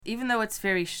Even though it's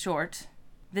very short,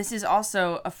 this is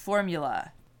also a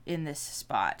formula in this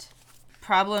spot.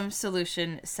 Problem,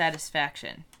 solution,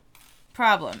 satisfaction.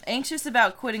 Problem, anxious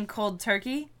about quitting cold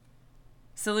turkey?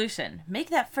 Solution,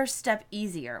 make that first step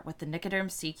easier with the Nicoderm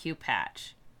CQ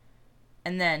patch.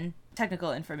 And then,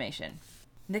 technical information.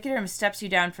 Nicoderm steps you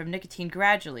down from nicotine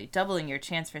gradually, doubling your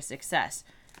chance for success.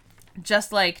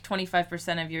 Just like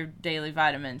 25% of your daily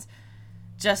vitamins.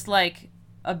 Just like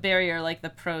a barrier like the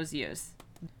pros use.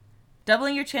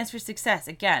 Doubling your chance for success.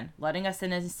 Again, letting us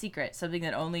in as a secret, something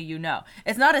that only you know.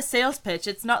 It's not a sales pitch.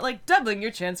 It's not like doubling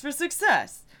your chance for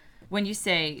success. When you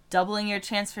say doubling your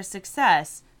chance for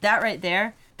success, that right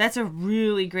there, that's a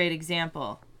really great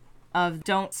example of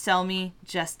don't sell me,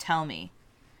 just tell me.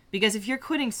 Because if you're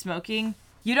quitting smoking,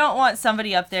 you don't want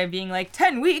somebody up there being like,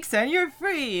 10 weeks and you're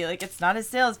free. Like, it's not a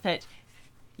sales pitch.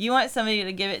 You want somebody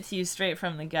to give it to you straight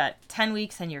from the gut. 10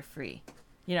 weeks and you're free.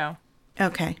 You know?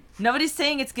 Okay. Nobody's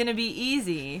saying it's going to be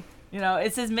easy. You know,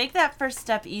 it says make that first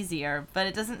step easier, but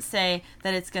it doesn't say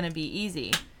that it's going to be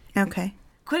easy. Okay.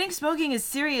 Quitting smoking is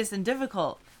serious and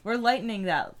difficult. We're lightening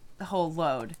that whole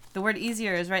load. The word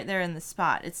easier is right there in the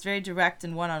spot. It's very direct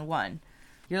and one-on-one.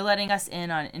 You're letting us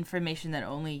in on information that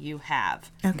only you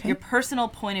have. Okay. Your personal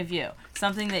point of view.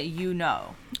 Something that you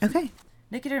know. Okay.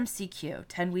 Nicoderm CQ.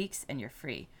 10 weeks and you're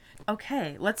free.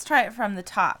 Okay, let's try it from the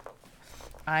top.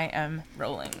 I am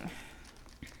rolling.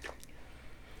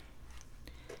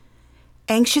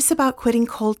 Anxious about quitting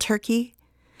cold turkey?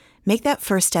 Make that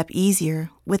first step easier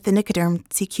with the Nicoderm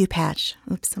CQ patch.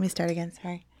 Oops, let me start again.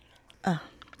 Sorry.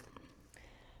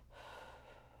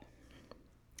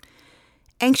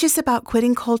 Anxious about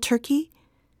quitting cold turkey?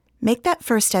 Make that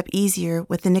first step easier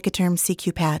with the Nicoderm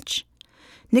CQ patch.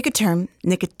 Nicoderm,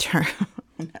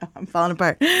 oh no, I'm falling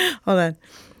apart. Hold on.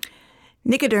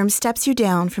 Nicoderm steps you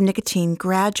down from nicotine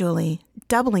gradually,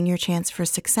 doubling your chance for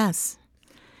success.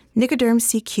 Nicoderm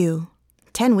CQ,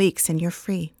 10 weeks and you're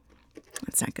free.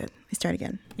 That's not good. Let me start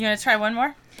again. You want to try one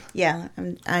more? Yeah,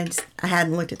 I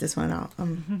hadn't looked at this one at all.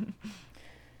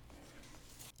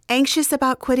 Anxious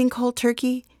about quitting cold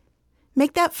turkey?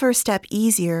 Make that first step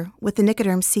easier with the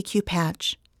Nicoderm CQ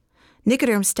patch.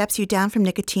 Nicoderm steps you down from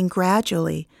nicotine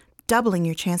gradually, doubling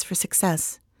your chance for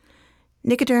success.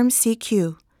 Nicoderm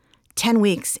CQ, 10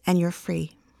 weeks and you're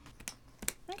free.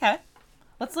 Okay.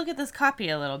 Let's look at this copy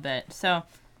a little bit. So,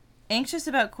 anxious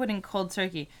about quitting cold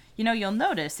turkey. You know, you'll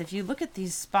notice if you look at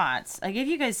these spots, I gave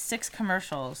you guys 6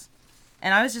 commercials,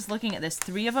 and I was just looking at this.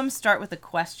 3 of them start with a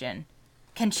question.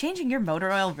 Can changing your motor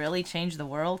oil really change the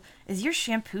world? Is your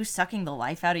shampoo sucking the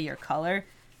life out of your color?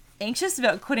 Anxious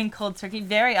about quitting cold turkey?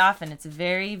 Very often, it's a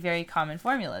very, very common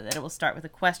formula that it will start with a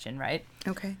question, right?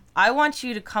 Okay. I want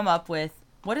you to come up with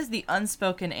what is the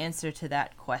unspoken answer to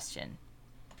that question.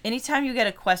 Anytime you get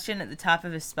a question at the top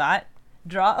of a spot,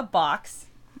 draw a box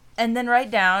and then write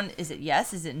down, is it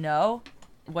yes? Is it no?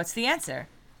 What's the answer?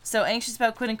 So anxious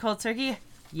about quitting cold turkey?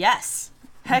 Yes.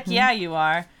 Heck yeah, you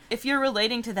are. If you're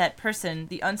relating to that person,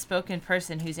 the unspoken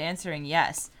person who's answering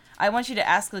yes, I want you to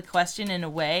ask the question in a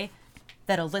way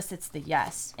that elicits the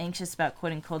yes. Anxious about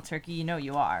quitting cold turkey? You know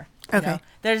you are. Okay. You know?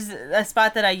 There's a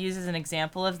spot that I use as an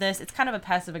example of this. It's kind of a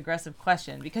passive-aggressive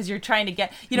question because you're trying to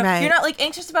get, you know, Right. You're not like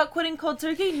anxious about quitting cold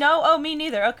turkey? No? Oh, me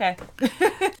neither. Okay.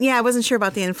 Yeah, I wasn't sure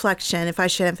about the inflection, if I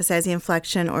should emphasize the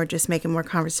inflection or just make it more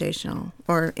conversational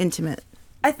or intimate.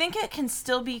 I think it can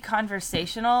still be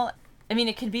conversational. I mean,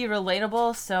 it can be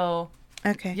relatable, so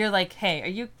Okay. you're like, hey, are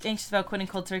you anxious about quitting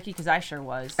cold turkey? Because I sure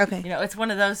was. Okay. You know, it's one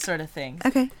of those sort of things.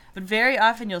 Okay. But very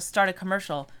often you'll start a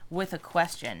commercial with a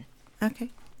question. Okay.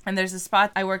 And there's a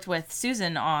spot I worked with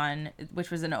Susan on, which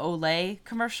was an Olay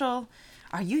commercial.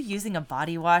 Are you using a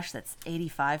body wash that's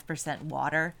 85%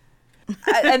 water?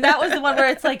 And that was the one where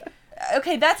it's like,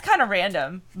 okay, that's kind of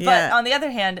random. But Yeah. on the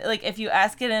other hand, like if you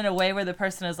ask it in a way where the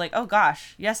person is like, oh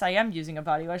gosh, yes, I am using a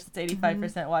body wash that's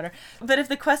 85% water. But if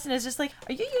the question is just like,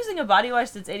 are you using a body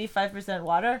wash that's 85%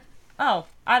 water? Oh,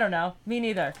 I don't know. Me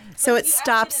neither. So But it if you ask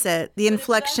stops in- it. The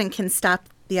inflection can stop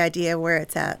the idea where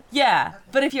it's at. Yeah,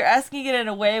 but if you're asking it in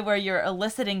a way where you're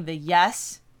eliciting the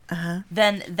yes,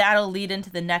 then that'll lead into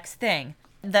the next thing.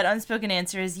 That unspoken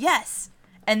answer is yes.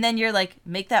 And then you're like,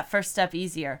 make that first step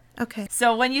easier. Okay.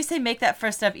 So when you say make that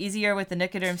first step easier with the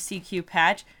Nicoderm CQ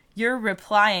patch, you're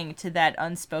replying to that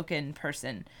unspoken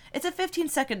person. It's a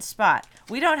 15-second spot.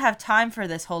 We don't have time for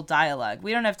this whole dialogue.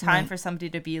 We don't have time for somebody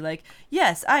to be like,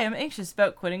 yes, I am anxious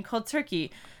about quitting cold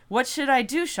turkey. What should I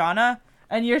do, Shauna?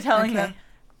 And you're telling them,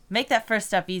 make that first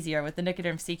step easier with the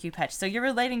Nicoderm CQ patch. So you're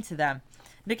relating to them.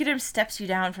 Nicoderm steps you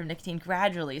down from nicotine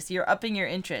gradually, so you're upping your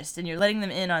interest and you're letting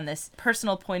them in on this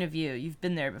personal point of view. You've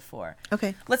been there before.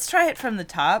 Okay. Let's try it from the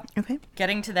top. Okay.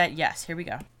 Getting to that yes. Here we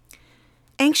go.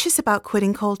 Anxious about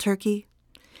quitting cold turkey?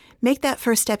 Make that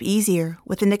first step easier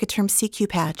with the Nicoderm CQ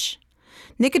patch.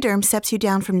 Nicoderm steps you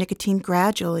down from nicotine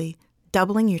gradually,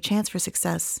 doubling your chance for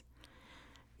success.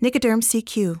 Nicoderm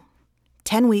CQ,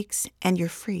 10 weeks and you're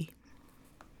free.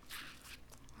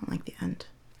 I like the end.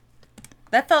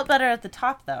 That felt better at the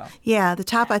top, though. Yeah, the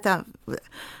top I thought,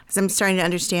 because I'm starting to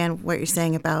understand what you're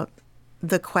saying about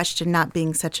the question not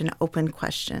being such an open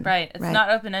question. Right. It's not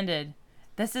open-ended.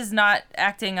 This is not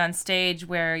acting on stage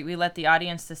where we let the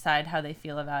audience decide how they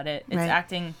feel about it. It's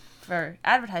acting for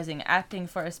advertising, acting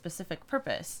for a specific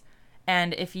purpose.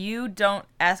 And if you don't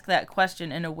ask that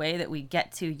question in a way that we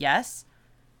get to yes,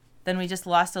 then we just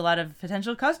lost a lot of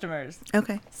potential customers.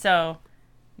 Okay. So,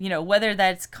 whether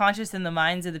that's conscious in the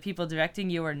minds of the people directing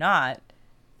you or not,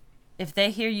 if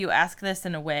they hear you ask this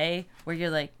in a way where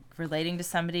you're like relating to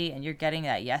somebody and you're getting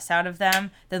that yes out of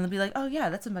them, then they'll be like, oh yeah,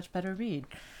 that's a much better read.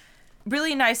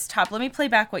 Really nice top. Let me play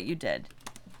back what you did.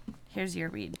 Here's your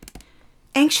read.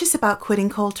 Anxious about quitting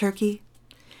cold turkey?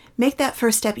 Make that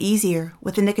first step easier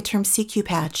with the Nicoderm CQ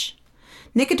patch.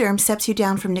 Nicoderm steps you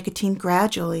down from nicotine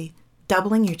gradually,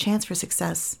 doubling your chance for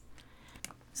success.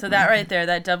 So that right there,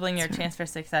 that doubling your chance for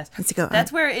success. Let's go.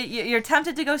 That's where you're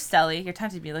tempted to go Stelly. You're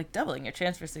tempted to be like doubling your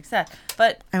chance for success.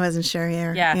 But I wasn't sure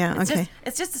here. Yeah. Okay.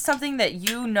 It's just something that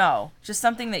you know, just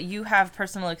something that you have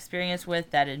personal experience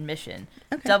with, that admission.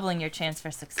 Okay. Doubling your chance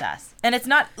for success. And it's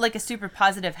not like a super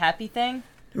positive, happy thing.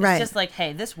 It's just like,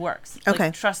 hey, this works. Okay.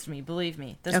 Like, trust me, believe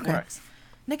me, this works.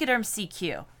 Nicoderm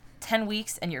CQ, 10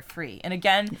 weeks and you're free. And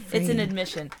again, it's an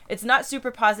admission. It's not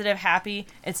super positive, happy.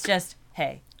 It's just,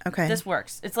 hey, this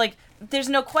works. It's like, there's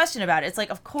no question about it. It's like,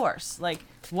 of course. Like,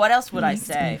 what else would I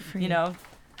say?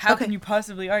 How can you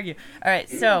possibly argue? All right,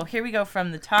 so here we go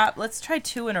from the top. Let's try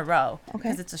 2 in a row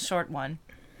because it's a short one.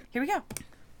 Here we go.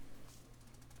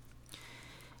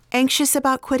 Anxious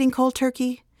about quitting cold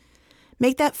turkey?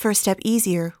 Make that first step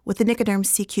easier with the Nicoderm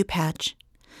CQ patch.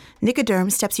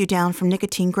 Nicoderm steps you down from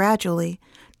nicotine gradually,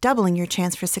 doubling your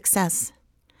chance for success.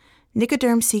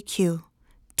 Nicoderm CQ,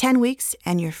 10 weeks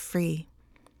and you're free.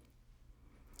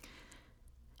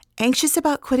 Anxious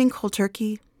about quitting cold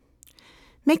turkey?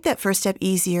 Make that first step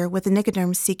easier with the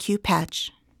Nicoderm CQ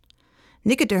patch.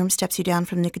 Nicoderm steps you down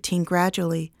from nicotine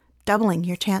gradually, doubling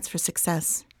your chance for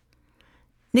success.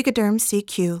 Nicoderm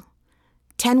CQ,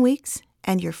 10 weeks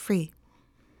and you're free.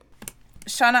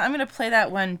 Shauna, I'm going to play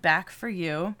that one back for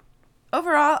you.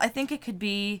 Overall, I think it could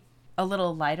be a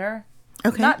little lighter.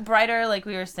 Okay. Not brighter like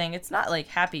we were saying. It's not like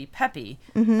happy, peppy.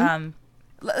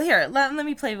 Here, let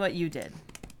me play what you did.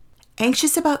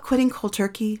 Anxious about quitting cold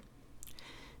turkey?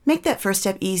 Make that first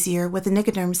step easier with the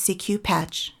Nicoderm CQ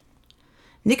patch.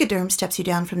 Nicoderm steps you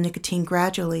down from nicotine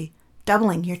gradually,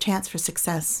 doubling your chance for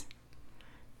success.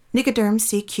 Nicoderm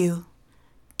CQ,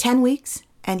 10 weeks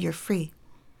and you're free.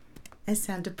 I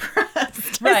sound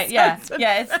depressed. Right, yeah.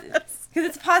 Yeah, it's because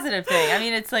it's a positive thing. I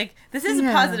mean, it's like, this is a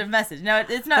positive message. No,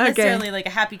 it's not necessarily like a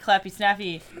happy, clappy,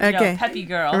 snappy, peppy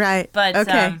girl. Right. But,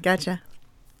 Gotcha.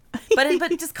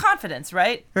 but just confidence,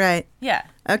 right? Right. Yeah.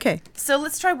 Okay. So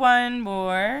let's try one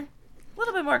more. A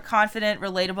little bit more confident,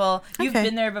 relatable. You've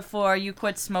been there before. You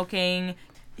quit smoking.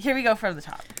 Here we go from the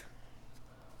top.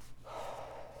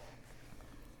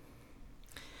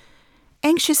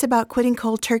 Anxious about quitting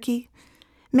cold turkey?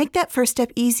 Make that first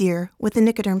step easier with the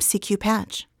Nicoderm CQ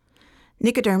patch.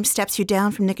 Nicoderm steps you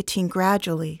down from nicotine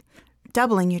gradually,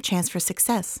 doubling your chance for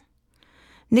success.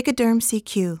 Nicoderm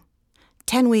CQ,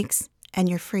 10 weeks and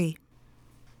you're free.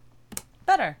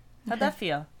 Better. How'd that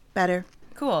feel? Better.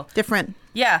 Cool. Different.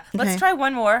 Yeah. Let's try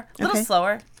one more. A little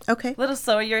slower. Okay. A little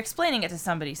slower. You're explaining it to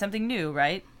somebody. Something new,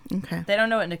 right? Okay. They don't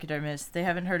know what Nicoderm is. They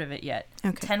haven't heard of it yet.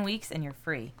 Okay. 10 weeks and you're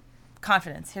free.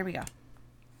 Confidence. Here we go.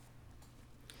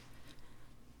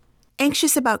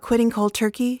 Anxious about quitting cold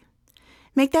turkey?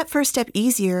 Make that first step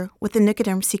easier with the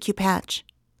Nicoderm CQ patch.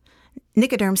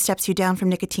 Nicoderm steps you down from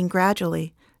nicotine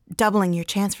gradually, doubling your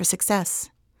chance for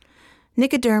success.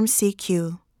 Nicoderm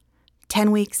CQ,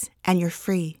 10 weeks and you're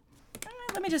free.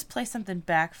 Let me just play something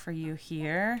back for you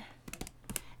here.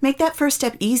 Make that first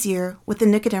step easier with the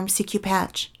Nicoderm CQ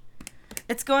patch.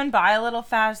 It's going by a little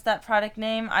fast, that product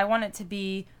name. I want it to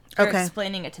be, you're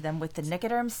explaining it to them with the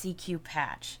Nicoderm CQ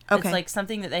patch. Okay. It's like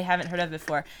something that they haven't heard of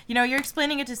before. You're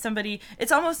explaining it to somebody.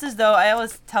 It's almost as though, I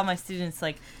always tell my students,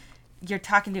 like, you're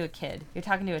talking to a kid. You're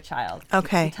talking to a child.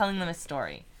 Okay. You're telling them a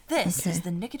story. This is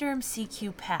the Nicoderm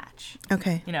CQ patch.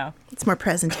 Okay. It's more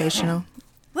presentational.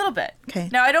 A little bit. Okay.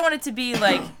 Now, I don't want it to be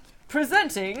like,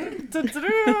 presenting the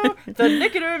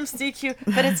Nicoderm CQ,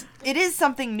 but it is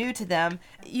something new to them.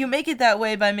 You make it that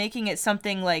way by making it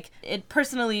something like it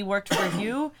personally worked for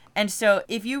you, and so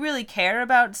if you really care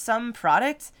about some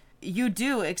product, you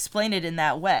do explain it in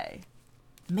that way.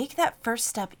 Make that first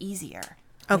step easier.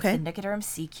 Okay. With the Nicoderm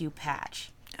CQ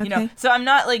patch. Okay. You know, so I'm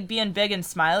not like being big and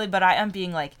smiley, but I am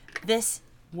being like, this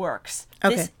works.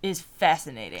 Okay. This is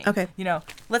fascinating. Okay. You know,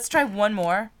 let's try one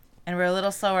more, and we're a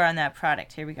little slower on that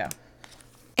product. Here we go.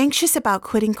 Anxious about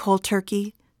quitting cold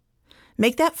turkey?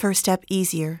 Make that first step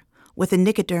easier with a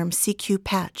Nicoderm CQ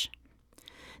patch.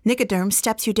 Nicoderm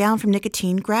steps you down from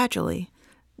nicotine gradually,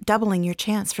 doubling your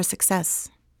chance for success.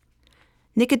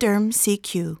 Nicoderm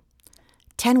CQ.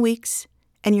 10 weeks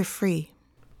and you're free.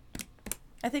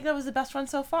 I think that was the best one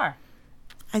so far.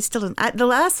 I still don't. The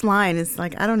last line is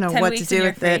like, I don't know 10 what to weeks do and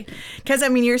with you're it. Because, I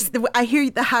mean, I hear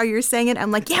how you're saying it. I'm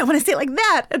like, yeah, I want to say it like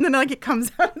that. And then like it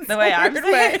comes out The way I'm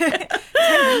saying it.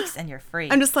 10 weeks and you're free.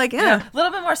 I'm just like, yeah. You know, a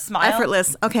little bit more smile.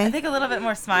 Effortless. Okay. I think a little bit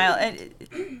more smile.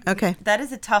 Okay. That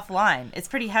is a tough line. It's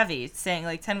pretty heavy. It's saying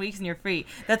like 10 weeks and you're free.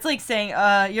 That's like saying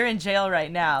you're in jail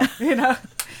right now. You know?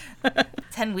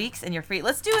 10 weeks and you're free.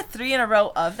 Let's do a 3 in a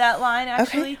row of that line,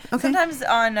 actually. Okay. Sometimes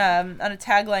on a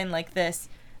tagline like this,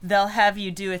 they'll have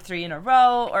you do a 3 in a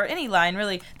row, or any line,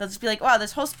 really. They'll just be like, wow,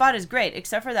 this whole spot is great,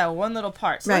 except for that one little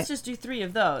part. So Right. let's just do 3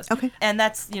 of those. Okay. And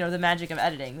that's, you know, the magic of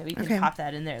editing, that we can Okay. pop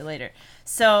that in there later.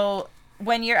 So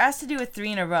when you're asked to do a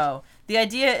 3 in a row, the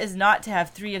idea is not to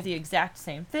have 3 of the exact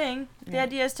same thing. The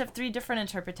idea is to have 3 different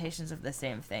interpretations of the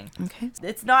same thing. Okay.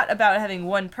 It's not about having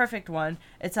one perfect one.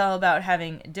 It's all about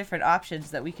having different options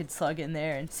that we could slug in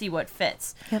there and see what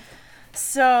fits. Yep.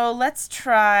 So let's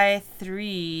try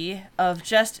 3 of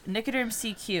just Nicoderm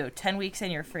CQ, 10 weeks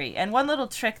and you're free. And one little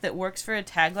trick that works for a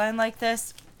tagline like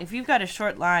this, if you've got a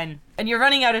short line and you're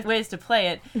running out of ways to play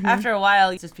it, after a while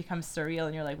it just becomes surreal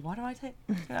and you're like, what do I take?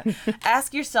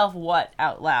 Ask yourself what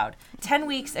out loud. 10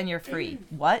 weeks and you're free.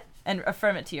 What? And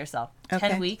affirm it to yourself. 10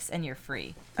 Okay. weeks and you're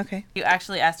free. Okay. You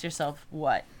actually ask yourself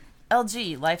what?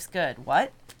 LG, life's good.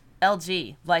 What?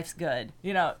 LG, life's good.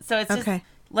 You know, so it's just, Okay.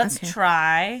 let's Okay.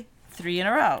 try 3 in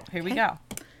a row. Here we go.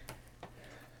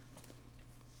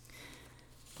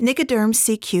 Nicoderm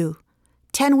CQ.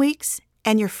 10 weeks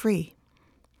and you're free.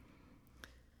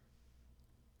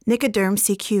 Nicoderm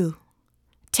CQ.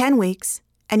 10 weeks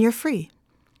and you're free.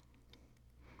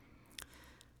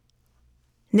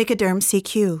 Nicoderm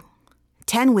CQ.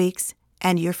 10 weeks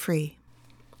and you're free.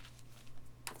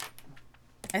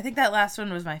 I think that last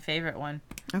one was my favorite one.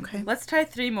 Okay. Let's try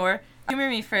 3 more. Humor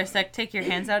me for a sec. Take your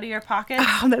hands out of your pockets.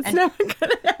 Oh, that's never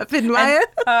going to happen, Maya.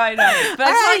 Oh, I know. But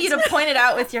I just All want you to point it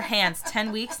out with your hands.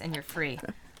 10 weeks and you're free.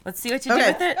 Let's see what you do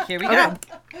Okay. with it. Here we Okay.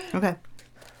 go. Okay.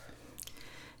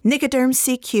 Nicoderm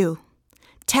CQ.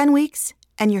 10 weeks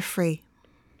and you're free.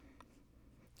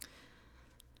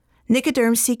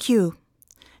 Nicoderm CQ.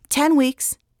 10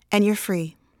 weeks and you're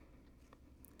free.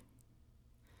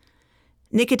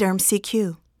 Nicoderm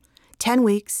CQ. 10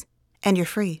 weeks and you're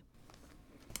free.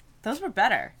 Those were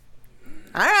better.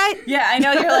 All right. Yeah, I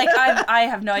know. You're like, I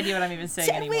have no idea what I'm even saying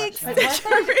 10 anymore. weeks. Like,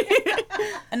 what?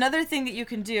 Another thing that you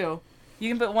can do, you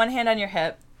can put one hand on your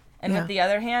hip and Yeah. with the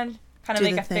other hand kind of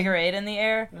Do make the a thing. figure 8 in the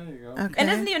air. There you go. Okay. And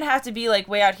it doesn't even have to be like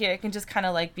way out here. It can just kind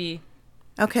of like be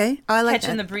Okay. Oh, I like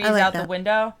catching that. the breeze I like out that. the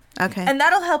window. Okay. And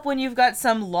that'll help when you've got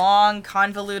some long,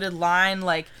 convoluted line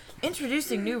like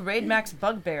introducing new Raid Max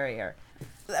bug barrier.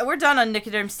 We're done on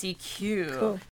Nicoderm CQ. Cool.